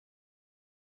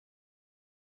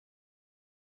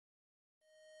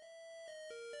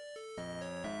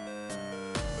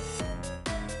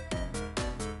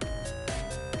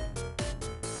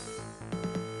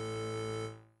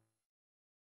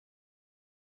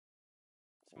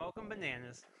Smoking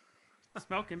bananas.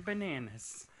 Smoking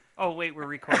bananas. Oh, wait, we're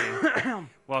recording.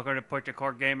 Welcome to Push the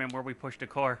Core Gaming, where we push the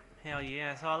core. Hell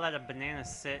yeah! So I let a banana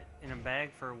sit in a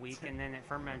bag for a week, and then it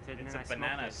fermented, and It's then a I smoked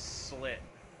banana it. slit.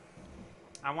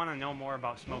 I want to know more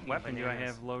about smoking What weapon bananas. do I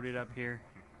have loaded up here?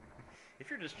 If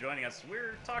you're just joining us,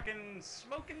 we're talking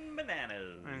smoking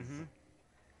bananas. Mm-hmm.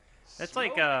 That's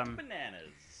like, Smoked bananas.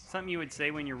 Something you would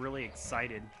say when you're really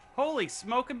excited. Holy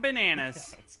smoking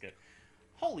bananas! That's good.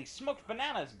 Holy smoked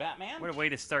bananas, Batman! What a way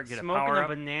to start. Get a Smoking power a up.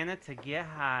 banana to get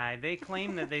high. They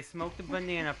claim that they smoked a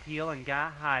banana peel and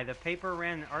got high. The paper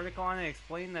ran an article on it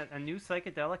explaining that a new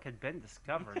psychedelic had been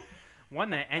discovered.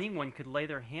 One that anyone could lay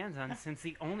their hands on since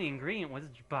the only ingredient was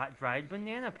dried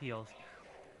banana peels.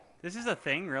 This is a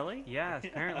thing, really? Yes,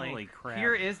 apparently. Holy crap.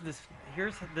 Here's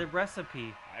the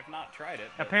recipe. I've not tried it.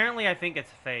 But Apparently, I think it's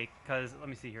fake, because, let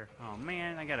me see here. Oh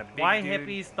man, I got a big Why dude.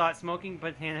 hippies thought smoking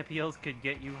banana peels could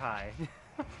get you high.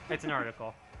 It's an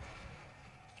article.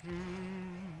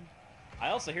 I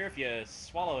also hear if you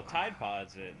swallow Tide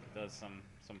Pods, it does some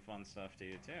fun stuff to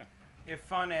you too. If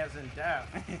fun as in death.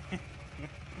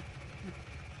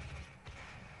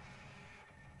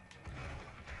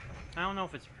 I don't know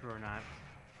if it's true or not.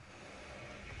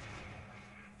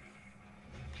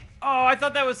 Oh, I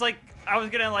thought that was like, I was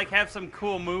gonna like have some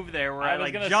cool move there where I I, was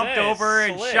like gonna jumped say, over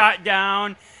and slick. shot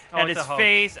down Oh, at it's his a hoax.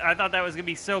 face. I thought that was gonna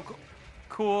be so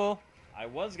cool. I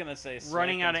was gonna say slick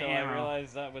Running out of until ammo. I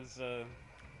realized that was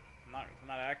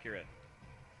not accurate.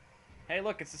 Hey,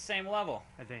 look, it's the same level.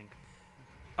 I think.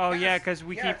 Oh yeah, Yes. because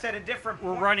we yeah, keep. it's at a different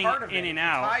we're part running of in it. and It's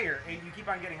out. higher, and you keep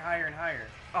on getting higher and higher.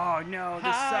 Oh no, this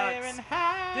Higher sucks. and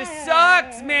higher. This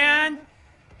sucks, man.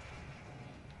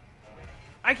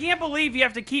 I can't believe you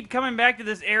have to keep coming back to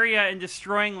this area and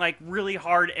destroying like really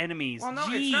hard enemies. Well, no,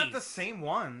 Jeez. it's not the same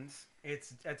ones.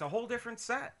 It's a whole different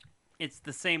set. It's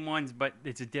the same ones, but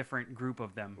it's a different group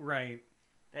of them. Right.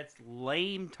 That's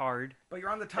lame tard. But you're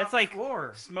on the top That's like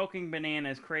floor. smoking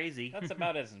bananas crazy. That's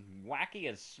about as wacky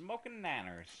as smoking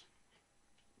nanners.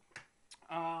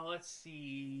 Let's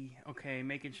see. Okay,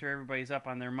 making sure everybody's up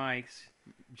on their mics.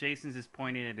 Jason's is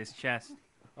pointing at his chest.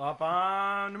 Up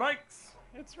on the mics.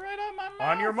 It's right on my mouth.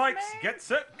 On your mics. man. Get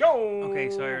set, go. Okay,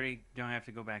 so I already don't have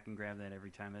to go back and grab that every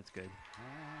time. That's good.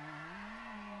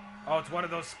 Oh, it's one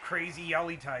of those crazy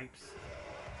yelly types.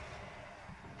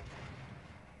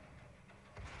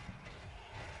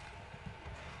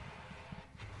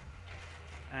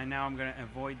 And now I'm gonna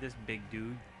avoid this big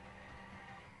dude.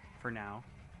 For now.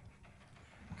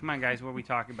 Come on, guys. What are we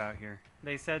talking about here?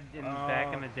 They said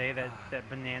back in the day that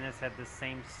bananas had the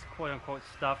same quote-unquote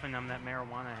stuff in them that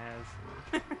marijuana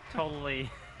has. Totally.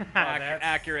 that's-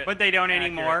 Accurate. But they don't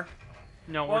Accurate. anymore.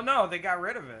 No, Well, no, they got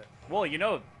rid of it. Well, you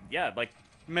know, yeah, like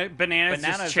Bananas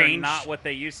just bananas are changed. not what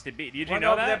they used to be. Did you Well, know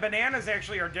no, that? the bananas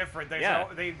actually are different. There's Yeah.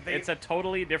 they It's a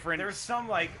totally different. there's some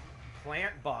like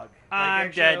plant bug. I'm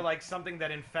actually, dead. like something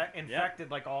that infected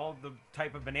like all the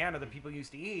type of banana that people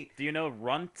used to eat. Do you know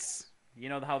runts? You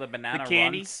know how the banana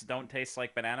candy? runts don't taste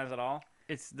like bananas at all?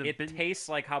 It's the It tastes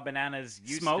like how bananas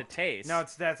used Smoked? to taste. No,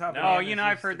 that's how. No. Oh, bananas you know,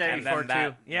 I've used heard to that and taste. before, then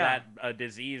that, too. Yeah. that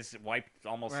disease wiped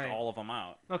almost Right. all of them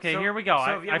out. Okay, So- here we go.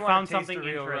 so if you I ever found wanna taste something a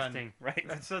real run. interesting.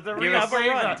 Right? So the Give real us a flavor.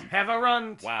 run. Have a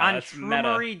run. Wow, On that's meta.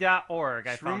 shroomery.org,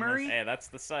 I found Shroomery? this. Hey, that's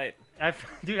the site.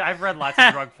 Dude, I've read lots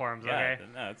of drug forums, Yeah, okay?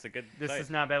 no, it's a good This site. is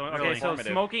not a bad one. Really Okay, so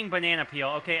informative. smoking banana peel.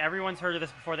 Okay, everyone's heard of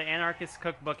this before. The Anarchist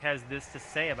Cookbook has this to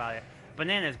say about it.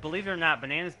 Bananas, believe it or not,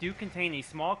 bananas do contain a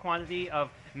small quantity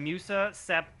of Musa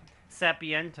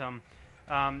sapientum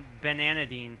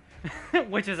bananidine,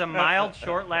 which is a mild,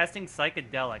 short-lasting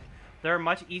psychedelic. There are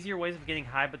much easier ways of getting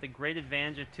high, but the great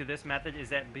advantage to this method is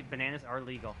that bananas are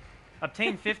legal.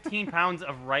 Obtain 15 pounds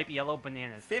of ripe yellow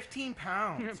bananas. 15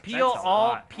 pounds. Peel That's a all,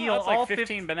 lot. peel That's all like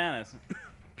 15 bananas.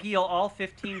 Peel all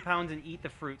 15 pounds and eat the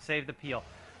fruit. Save the peel.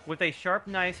 With a sharp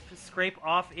knife, scrape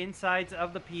off insides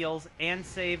of the peels and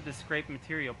save the scraped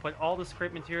material. Put all the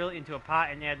scraped material into a pot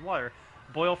and add water.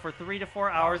 Boil for 3 to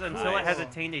 4 hours until it has cool.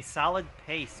 attained a solid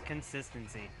paste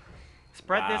consistency.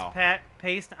 Spread Wow. this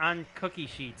paste on cookie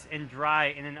sheets and dry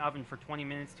in an oven for 20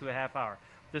 minutes to a half hour.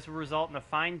 This will result in a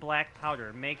fine black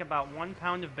powder. Make about 1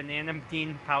 pound of banana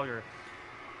bean powder.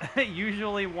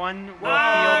 Usually one will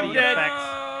I'm feel the dead. effects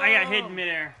I got hit in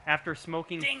midair. after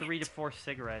smoking Dang 3 it. to 4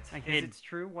 cigarettes. I Is hid. it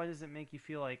true? What does it make you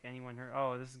feel like? Anyone heard?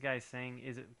 Oh, this guy's saying,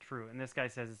 is it true? And this guy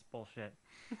says it's bullshit.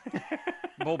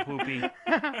 Bull poopy.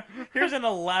 Here's an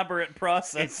elaborate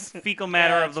process. It's fecal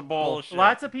matter Yeah, of the it's bowl. bullshit.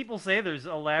 Lots of people say there's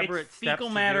elaborate It's steps fecal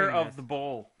to matter doing of this. the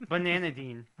bowl.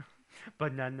 Bananidine.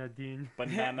 Bananidine.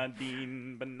 Banana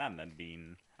bean, banana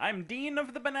bean. I'm dean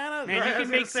of the bananas. Man, you I can was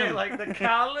gonna make say, some- like the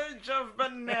College of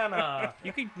Banana.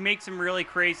 You could make some really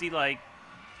crazy like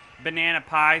banana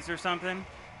pies or something.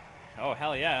 Oh,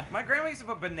 hell yeah. My grandma used to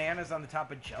put bananas on the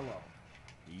top of Jello.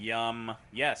 Yum.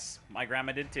 Yes, my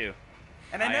grandma did too.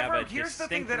 And I never. have a Here's the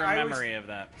thing distinct that I was. memory of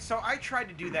that. So I tried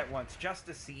to do that once just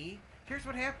to see. Here's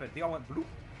what happened. They all went bloop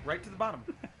right to the bottom.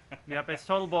 Yep, it's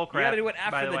total bull You crap. gotta do it by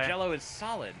after the way. Jello is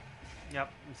solid.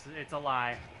 Yep, it's a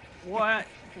lie. What?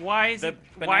 Why is The it?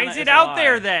 Why banana is is it a out lie.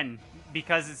 there then?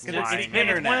 Because it's It's just the it's one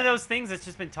internet. of those things that's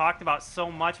just been talked about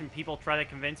so much, and people try to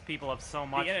convince people of so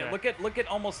much. Yeah, that- look at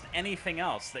almost anything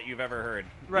else that you've ever heard.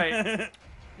 Right.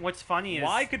 What's funny is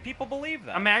Why could people believe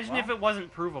that? imagine Well, if it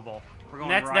wasn't provable. We're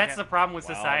going And that's rocket. the problem with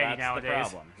well, society that's nowadays. the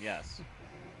problem. Yes.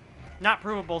 Not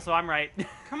provable, so I'm right.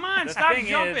 Come on, The stop thing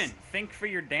jumping. is, think for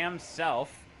your damn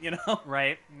self. You know.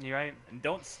 Right, you're right. And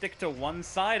don't stick to one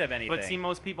side of anything. But see,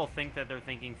 most people think that they're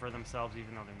thinking for themselves,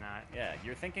 even though they're not. Yeah,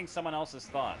 you're thinking someone else's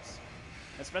thoughts.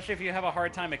 Especially if you have a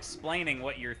hard time explaining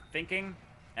what you're thinking,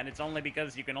 and it's only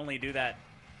because you can only do that,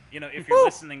 you know, if you're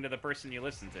listening to the person you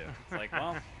listen to. It's like,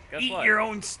 well, guess Eat what? your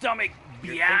own stomach,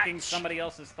 You're biatch. thinking somebody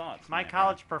else's thoughts. My man.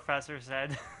 college professor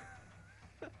said.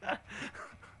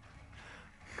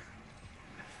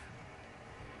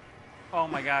 Oh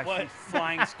my gosh, What? these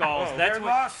flying skulls. Oh, that's they're what.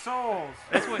 lost souls.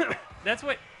 That's what. That's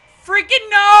what. Freaking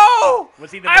no!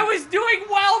 Was he the I was doing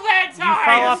well that You time.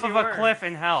 fell Yes, off of you a were. cliff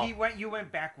in hell. You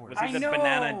went backwards. Was he I the know.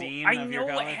 banana dean I of know your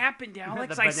what college? happened,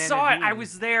 Alex. The I banana saw it. I dean.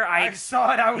 was there. I I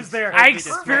saw it. I was there. I Perfect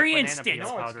experienced banana it. peanut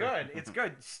No, it's powder. good. It's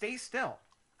good. Stay still.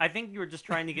 I think you were just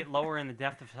trying to get lower in the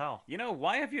depth of hell. You know,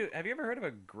 why have you ever heard of a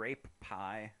grape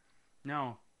pie?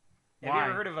 No. Have Why? you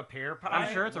ever heard of a pear pie?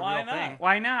 I'm sure it's a Why real not? thing.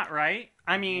 Why not? Right?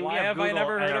 I mean, Why we have have I Google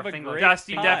never at heard our of a fingertips. grape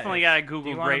Dusty pie? definitely got to Do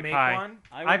Google you want to grape make pie. one?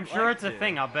 I I'm would sure like it's a to.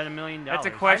 thing. I'll bet $1 million. That's a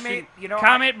I question. made, you know,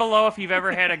 Comment below if you've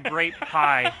ever had a grape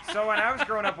pie. So when I was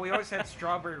growing up, we always had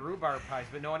strawberry rhubarb pies,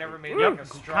 but no one ever made Yep. like a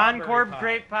strawberry Concord pie.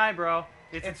 grape pie, bro.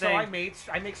 It's And a so thing.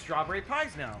 I make strawberry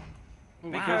pies now Wow.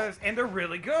 because and they're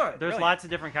really good. There's Really? lots of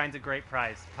different kinds of grape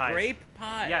pies. Grape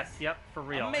pie. Yes, yep, for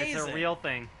real. It's Amazing. a real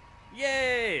thing.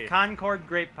 Yay! Concord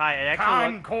grape pie. It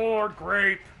actually Concord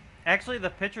grape. actually, the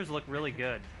pictures look really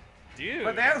good. Dude.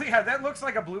 But that looks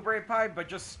like a blueberry pie, but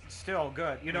just still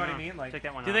good. You know what I mean? Like Take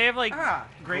that one Do out. they have like?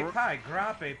 grape pie,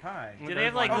 grape pie. Do they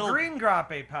have like Oh, little? green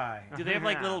grape pie. Do they have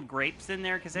like Yeah. little grapes in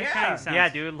there? Because that Yeah. kind of sounds. Yeah,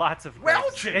 dude, lots of grapes.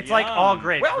 Welch's. It's like all Yum.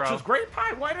 grapes, Welch's bro. grape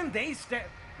pie. Why didn't they stand?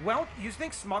 Well, you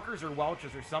think Smuckers or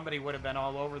Welch's or somebody would have been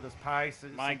all over this pie? My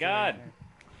situation. God.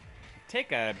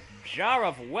 Take a jar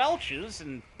of Welch's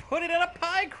and put it in a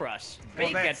pie crust. Well,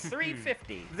 Bake at that's-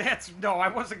 $3.50. That's no, I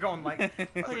wasn't going like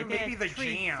maybe the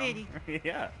jam.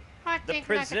 Yeah. Hot The take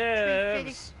like a 350.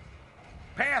 preserves.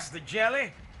 Pass the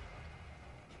jelly.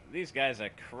 These guys are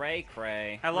cray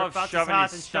cray. I love Rip out his shoving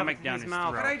heart his and shove stomach it in down his his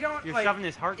mouth. throat. But I don't. You're like, shoving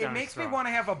his heart It down makes his me throat. want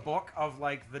to have a book of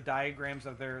like the diagrams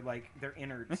of their their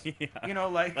innards. Yeah. You know,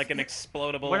 like Like an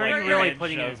explodable. What are like, you really image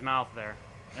putting in of- his mouth there?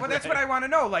 Well, that's what I want to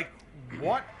know. Like,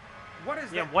 what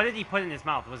is Yeah, that? what did he put in his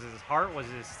mouth? Was it his heart? Was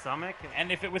it his stomach? And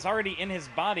if it was already in his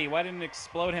body, why didn't it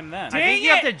explode him then? I think Dang you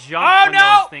have it! to jump Oh when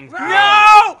no! those things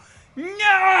No!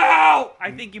 No!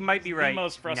 I think you might be right. The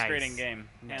most frustrating Nice. game.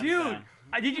 hands Dude, down.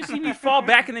 did you see me fall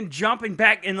back and then jump and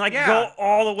back and like Yeah. go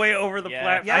all the way over the Yeah.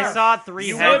 platform? Yeah. I saw three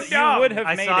You heads. would have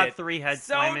I made saw it. 3 heads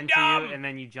So slam into dumb. you, and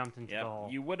then you jumped into the Yep, hole.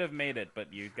 you would have made it,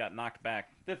 but you got knocked back.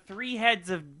 The 3 heads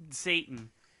of Satan.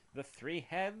 The 3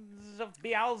 heads of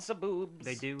Beelzebubs.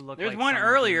 They do look. There's like one some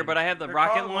earlier, demon. but I had the They're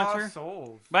rocket called launcher. Lost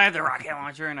souls. But I have the rocket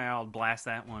launcher, and I'll blast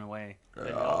that one away.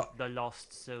 The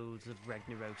lost souls of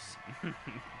Ragnaros.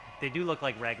 They do look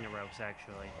like Ragnaros,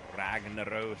 actually.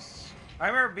 Ragnaros. I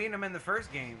remember beating them in the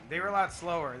first game. They were a lot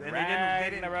slower, and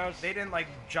Ragnaros. they didn't like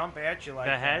jump at you like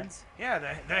The that. heads? Yeah, the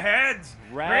heads.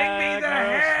 Bring me the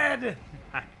Ragnaros. head.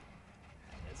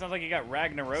 It sounds like you got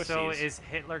Ragnaroses. So is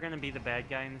Hitler going to be the bad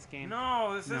guy in this game?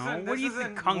 No, this No, isn't. what This do you think,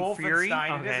 isn't Kung Fury?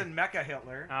 Wolfenstein. Okay. It isn't Mecha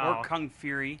Hitler. Oh. Or Kung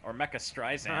Fury. or Mecha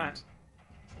Streisand.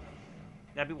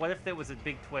 That'd be, what if there was a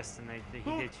big twist and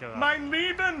he did show up? Mein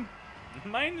Lieben.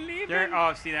 Mein Lieben. There,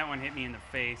 oh, see, that one hit me in the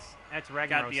face. That's Ragnaros.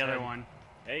 Got the other one.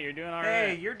 Hey, you're doing all right.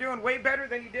 Hey, you're doing way better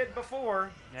than you did before.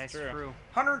 That's True. true.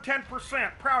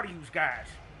 110%. Proud of you guys.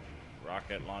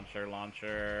 Rocket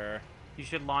launcher. You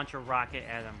should launch a rocket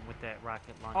at him with that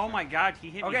rocket launcher. Oh my god, he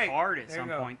hit Okay, me hard at there you some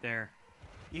go. point there.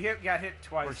 You got hit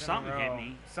twice. Or in a something hit row.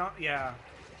 me. Yeah.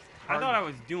 I thought I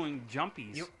was doing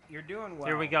jumpies. You're doing well.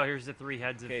 Here we go. Here's the 3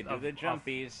 heads Okay, of, do of the of-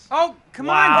 jumpies. Oh, come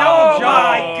Wow. on, Oh double jump!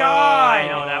 my God! I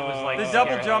know, that was, like, The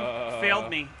double scary. jump failed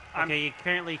me. Okay,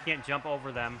 apparently you can't jump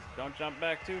over them. Don't jump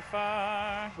back too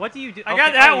far. What do you do? I Okay,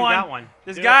 got that oh, you one. got one.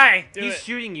 This Do guy. it. Do He's it.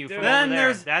 shooting you Do from it. over Then there.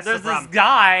 there's That's this the problem.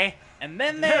 guy. And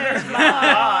then there's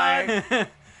mine.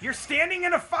 You're standing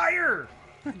in a fire.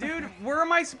 Dude, where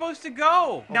am I supposed to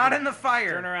go? Not in the fire.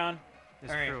 Turn around.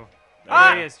 It's All right. true. Ah!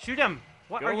 There he is. Shoot him.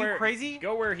 What? Go Are you where- crazy?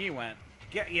 Go where he went.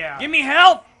 Yeah. Give me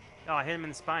help! Oh, I hit him in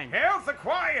the spine. Health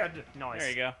acquired. Nice. There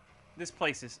you go. This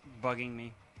place is bugging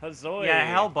me. Huzzoi. Yeah,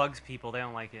 hell bugs people. They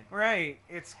don't like it. Right.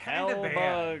 It's kind Hell of bad.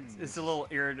 bugs. It's a little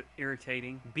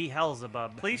irritating. Be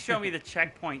Hellzabub. Please show me the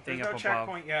checkpoint thing There's no up above.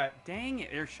 checkpoint yet. Dang it,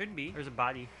 there should be. There's a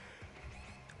body.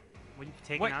 What are you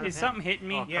taking What out is of him? something hitting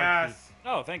me? Oh, card Yes.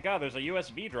 Oh, thank God, there's a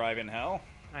USB drive in hell.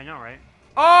 I know, right?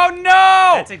 Oh no!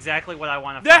 That's exactly what I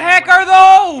want to. The heck are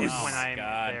those? Oh, When I'm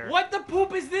God. there. What the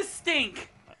poop is this stink?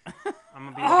 I'm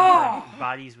gonna be Oh! looking for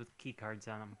bodies with key cards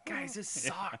on them. Guys, this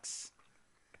sucks.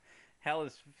 Hell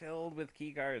is filled with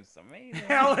key cards. Amazing.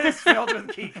 Hell is filled with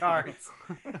key cards.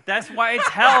 That's why it's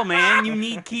hell, man. You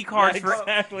need key cards Yeah, for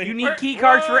exactly. you need key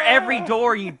cards for every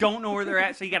door. You don't know where they're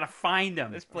at, so you gotta find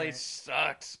them. This place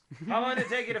sucks. How long did it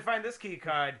take you to find this key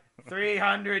card?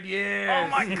 300 years. Oh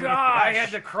my gosh. I had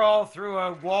to crawl through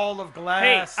a wall of Hey,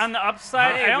 glass. on the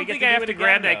upside, Hey, I don't we get think to I do have it to again,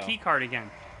 grab that though. key card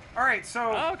again. All right,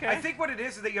 so Oh, okay. I think what it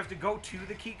is that you have to go to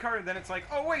the key card, and then it's like,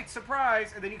 oh wait,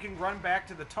 surprise, and then you can run back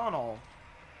to the tunnel,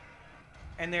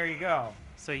 and there you go.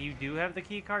 So you do have the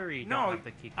key card, or you No, don't have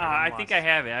the key card? I You think lost? I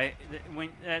have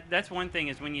it. That's one thing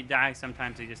is when you die,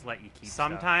 sometimes they just let you keep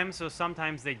stuff. Sometimes, so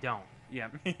sometimes they don't. Yeah.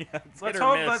 Yeah, it's Let's hit or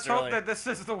hope. miss, Let's hope really. that this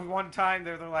is the one time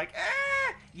they're like,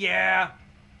 yeah,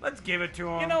 let's give it to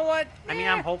him. You know what? I mean,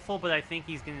 I'm hopeful, but I think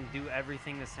he's gonna do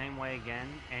everything the same way again,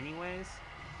 anyways.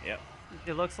 Yep.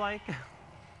 It looks like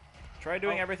Try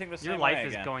doing everything the same your way life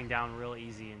is again. going down real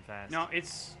easy and fast. No,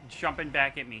 it's jumping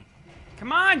back at me.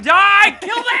 Come on, die!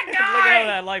 Kill that Look at how guy!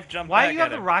 that life jumped Why back do you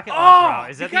have at the him. rocket launcher out?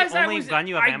 Is that because the I only was- gun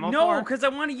you have ammo No, for? because I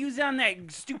want to use it on that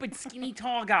stupid skinny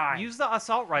tall guy. Use the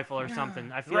assault rifle or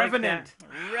something. I feel Revenant.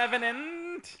 Revenant.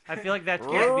 Like that, I feel like that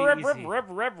can't be easy.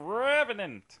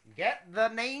 Revenant. Get the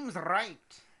names right.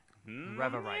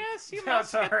 Reverite. Yes, you No,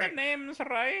 must get sorry. the names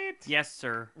right. Yes,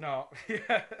 sir. No.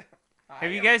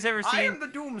 Have you guys ever I seen? am the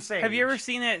Doomsay. Have you ever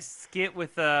seen that skit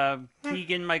with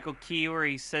Keegan Michael Key where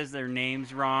he says their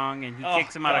names wrong and he Oh,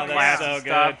 kicks them out of God, class that's and so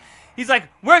stuff? good. He's like,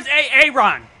 "Where's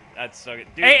Aaron? That's so good.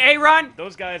 Dude, Aaron?"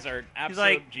 those guys are He's absolute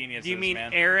like, geniuses, "Do you mean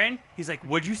man. Aaron?" He's like,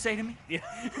 "What'd you say to me?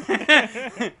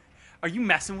 Yeah. Are you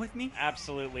messing with me?"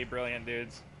 Absolutely brilliant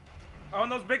dudes. Oh,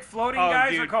 and those big floating Oh,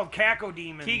 guys are dude. called Caco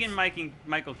Demons. Keegan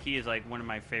Michael Key is like one of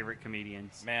my favorite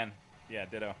comedians. Man. Yeah,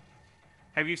 ditto.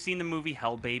 Have you seen the movie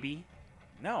Hell Baby?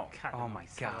 No. God, Oh my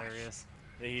it's gosh. hilarious.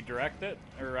 Did he direct it?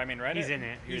 Or, I mean, write He's it? in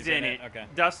it. He's in it. Okay.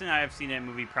 Dustin and I have seen that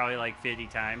movie probably like 50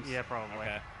 times. Yeah, probably.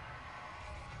 Okay.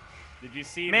 Did you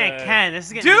see Man, the... Ken, this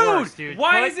is getting Dude, worse, dude.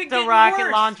 why Put is it the getting rocket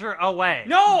worse? launcher away?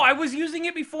 No, I was using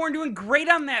it before and doing great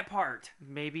on that part.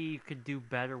 Maybe you could do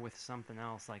better with something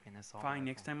else, like an assault. Fine, rifle.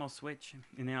 next time I'll switch,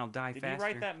 and then I'll die Did faster. you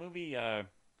write that movie,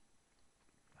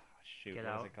 shoot, Get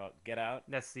what Out? is it called? Get Out?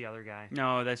 That's the other guy.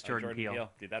 No, that's Jordan Peele.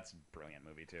 Dude, that's a brilliant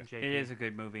movie, too. JP. It is a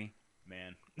good movie.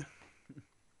 Man.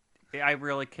 I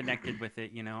really connected with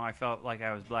it, you know. I felt like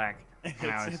I was black. when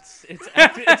I was... It's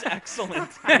excellent.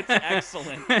 It's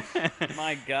excellent.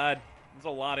 My God. There's a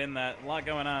lot in that. A lot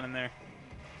going on in there.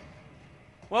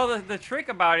 Well, the trick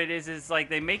about it is like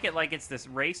they make it like it's this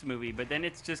race movie, but then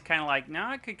it's just kind of like,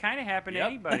 no, it could kind of happen to Yep.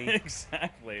 anybody.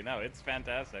 Exactly. No, it's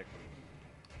fantastic.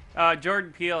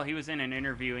 Jordan Peele, he was in an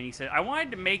interview and he said, I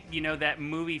wanted to make, you know, that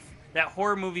movie, that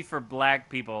horror movie for black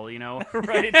people, you know?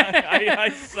 Right. I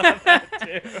saw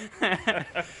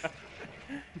that,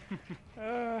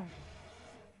 too.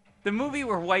 The movie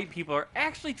where white people are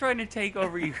actually trying to take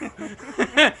over you.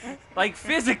 Like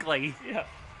physically. Yeah.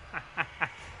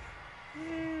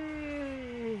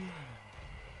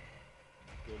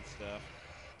 Good stuff.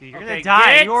 Dude, you're Okay, gonna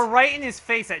die. get- You were right in his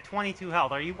face at 22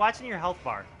 health. Are you watching your health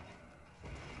bar?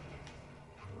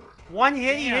 One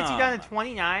hit, he hits you down to Damn.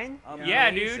 29.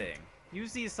 Yeah, dude. Amazing.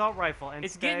 Use the assault rifle and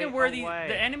It's stay getting to where away.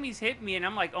 the enemies hit me and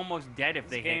I'm like almost dead if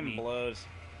This they hit game me. blows.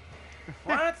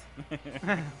 What?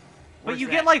 But Where's you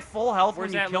that- get like full health when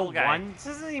where's you that kill little guy? one. This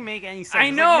doesn't even make any sense. I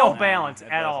It's know. Like no No, balance it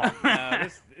at all. doesn't. No,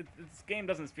 this game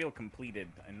doesn't feel completed,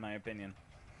 in my opinion.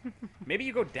 Maybe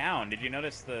you go down. Did you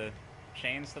notice the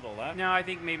chains to the left? No, I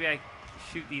think maybe I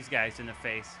shoot these guys in the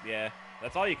face. Yeah,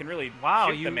 that's all you can really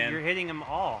Wow, shoot them in. you're hitting them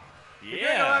all. You're doing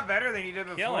a lot Yeah, better than you did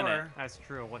before. Killing it. That's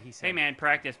true. What he said. Hey man,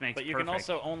 practice makes but you perfect. can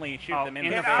also only shoot Oh, them in in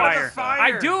the the Get out of fire. the fire.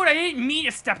 I dude, I didn't mean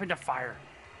to step into fire.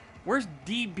 Where's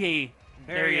DB?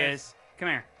 There he is. Come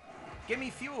here. Give me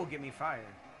fuel, give me fire.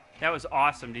 That was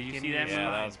awesome. Did you Give see me that? the Yeah,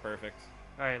 move? that was perfect.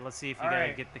 All right, let's see if you All gotta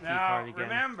right, get the key now, card again.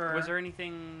 remember. Was there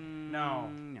anything? No.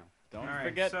 No. Don't All right,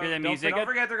 forget. so Hear that don't music? forget. Don't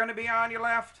forget they're going to be on your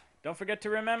left. Don't forget to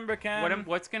remember, Ken.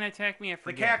 What's gonna attack me? I The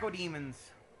forget. Caco Demons.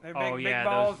 They're Oh, big, yeah, big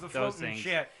balls, those the floating things.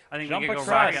 shit. I think Jump we could go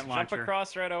across. rocket Jump launcher.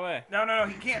 across right away. No,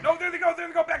 he can't. Oh, there they go.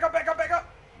 Back up, back up, back up.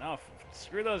 No,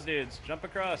 screw those dudes. Jump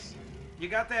across. You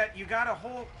got that. You got a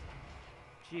whole.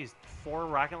 Jeez, 4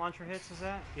 rocket launcher hits is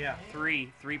that? Yeah.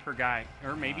 Three per guy,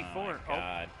 or maybe Oh, 4. my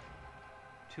God.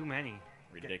 Too many.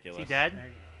 Ridiculous. Is he dead?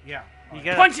 Yeah. You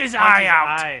gotta Punch his eye out.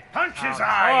 eye. Punch his Oh,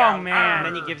 eye oh, out. man. Arr. And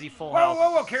then he gives you full Whoa, health.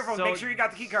 whoa, whoa! Careful. So- Make sure you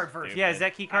got the key card first. Yeah, is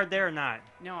that key card there or not?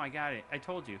 No, I got it. I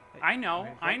told you. I know.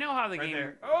 Right I know how the Right game.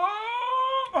 there.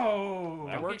 Oh.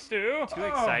 That Don't works too. Too Oh.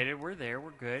 excited. We're there.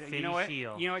 We're good. Fitty You know what?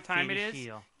 shield. You know what time Fitty it is?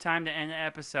 shield. Time to end the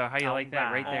episode. How you All like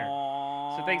that right there?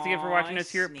 Aww, So thanks again for watching us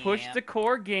here. Push snap. the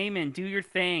core game and do your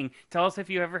thing. Tell us if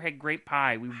you ever had Grape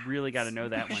Pie. We really got to know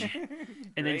that one.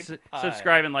 And then Grape Pie.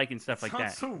 subscribe and like and stuff like Sounds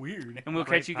that. so weird. And we'll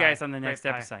Grape catch you Pie. guys on the Grape next Pie.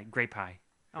 episode. Grape Pie.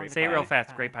 Grape Say it real Pie.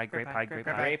 fast. Grape Pie. Grape Pie. Grape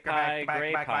Pie. Grape Pie.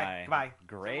 Grape Goodbye. Pie. Goodbye.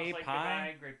 Grape Almost like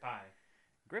Pie. Grape Pie.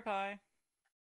 Grape Pie.